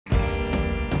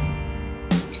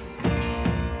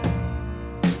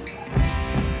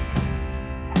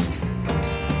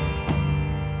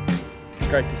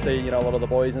great to see, a lot of the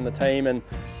boys in the team, and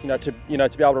to be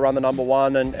able to run the number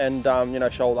one and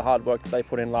show all the hard work that they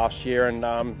put in last year,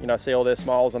 and see all their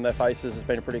smiles on their faces has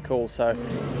been pretty cool. So.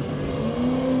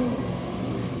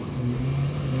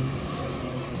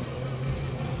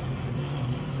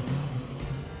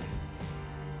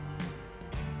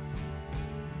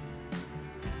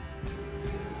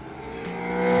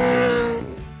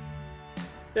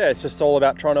 Yeah, it's just all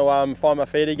about trying to find my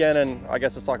feet again, and I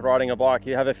guess it's like riding a bike.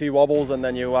 You have a few wobbles and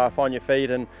then you find your feet,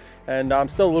 and I'm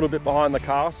still a little bit behind the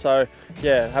car, so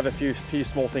yeah, have a few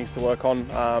small things to work on,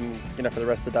 for the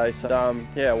rest of the day. So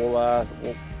yeah,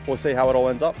 we'll see how it all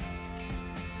ends up.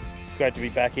 Great to be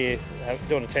back here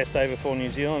doing a test day before New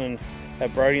Zealand and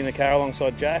have Brodie in the car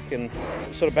alongside Jack, and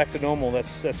sort of back to normal.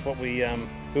 That's what we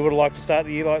would have liked to start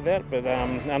the year like that, but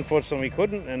unfortunately we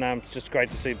couldn't, and it's just great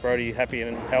to see Brodie happy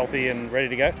and healthy and ready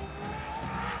to go.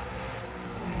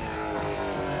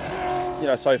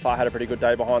 So far had a pretty good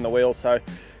day behind the wheel, so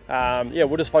yeah,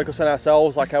 we'll just focus on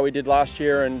ourselves like how we did last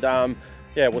year, and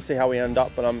yeah, we'll see how we end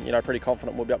up, but I'm pretty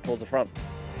confident we'll be up towards the front.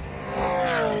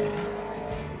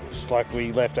 Just like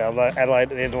we left Adelaide at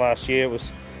the end of last year,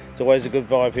 it's always a good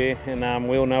vibe here, and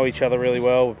we all know each other really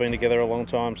well. We've been together a long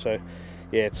time, so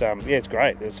yeah, it's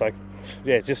great. It's like,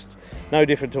 yeah, just no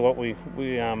different to what we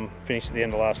finished at the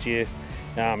end of last year.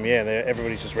 Yeah,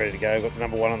 everybody's just ready to go. Got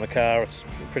number one on the car. It's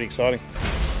pretty exciting.